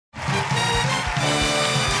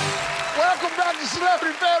back to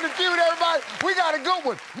Celebrity Family Feud, everybody. We got a good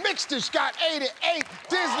one. Mixed-ish got 88.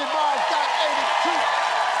 Disney Mars got 82.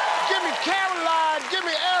 Give me Caroline. Give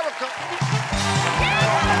me Erica.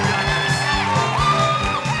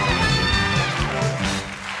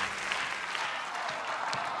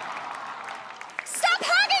 Stop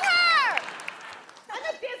hugging her! I'm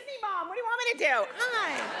a Disney mom. What do you want me to do?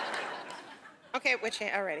 Hi. Okay, which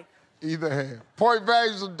hand? Already. Either hand. Point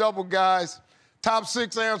values are double, guys. Top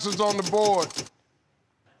 6 answers on the board.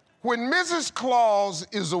 When Mrs. Claus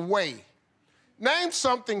is away, name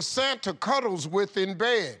something Santa cuddles with in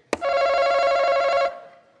bed.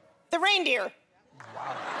 The reindeer.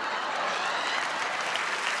 Wow.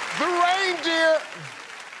 The reindeer.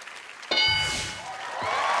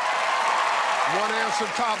 One answer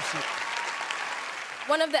tops it.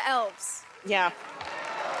 One of the elves. Yeah.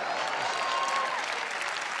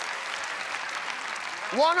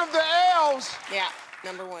 One of the elves. Yeah,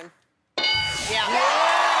 number 1. Yeah.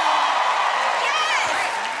 Yes!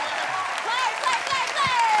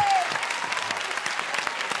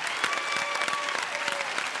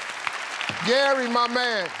 Play! Gary, my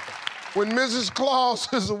man, when Mrs.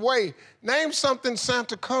 Claus is away, name something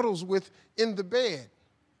Santa cuddles with in the bed.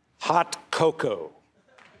 Hot cocoa.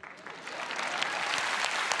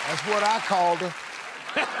 That's what I called her.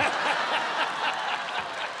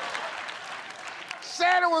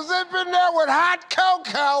 Santa was up in there with hot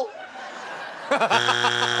cocoa. Okay,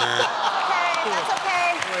 that's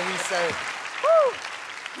okay. What he said. Woo.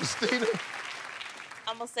 Christina?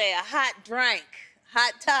 I'm gonna say a hot drink.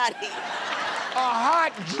 Hot toddy. A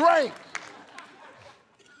hot drink.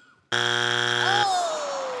 Oh.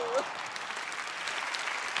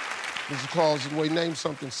 Mrs. Claus is away, name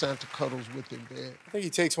something Santa cuddles with in bed. I think he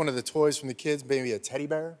takes one of the toys from the kids, maybe a teddy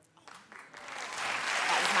bear.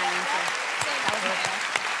 That was my answer.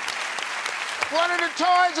 One of the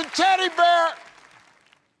toys, a teddy bear.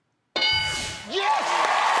 Yes!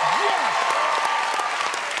 Yes!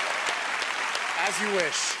 As you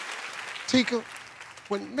wish. Tika,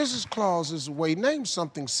 when Mrs. Claus is away, name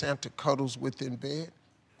something Santa cuddles with in bed.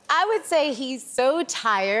 I would say he's so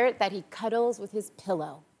tired that he cuddles with his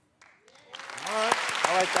pillow. All right,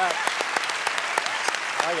 I like that.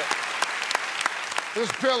 I like it.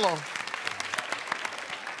 His pillow.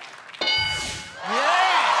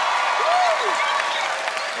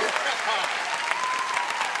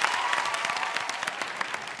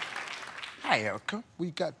 Hi, Erica.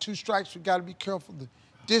 We got 2 strikes. We got to be careful. The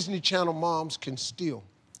Disney Channel moms can steal.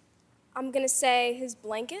 I'm gonna say his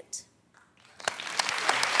blanket.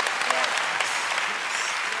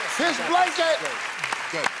 His blanket.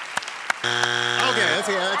 Good. Okay, that's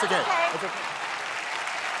okay. That's okay. That's okay.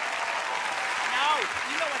 No,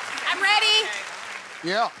 you know what? I'm ready.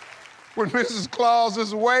 Yeah. When Mrs. Claus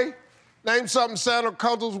is away, name something Santa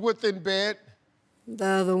cuddles with in bed. The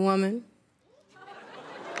other woman.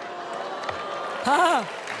 Huh.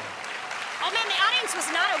 Oh man, the audience was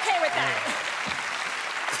not okay with that.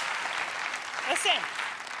 Listen.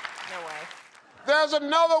 No way. There's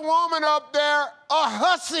another woman up there, a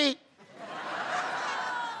hussy.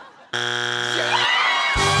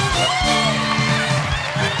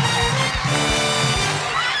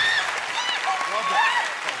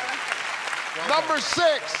 Number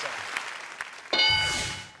 6.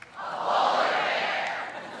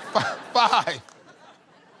 5.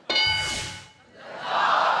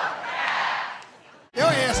 Your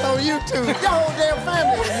ass on YouTube. Your whole damn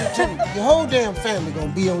family on YouTube. Your whole damn family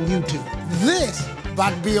gonna be on YouTube. This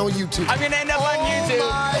about to be on YouTube. I'm gonna end up on YouTube. Oh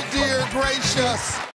my dear gracious.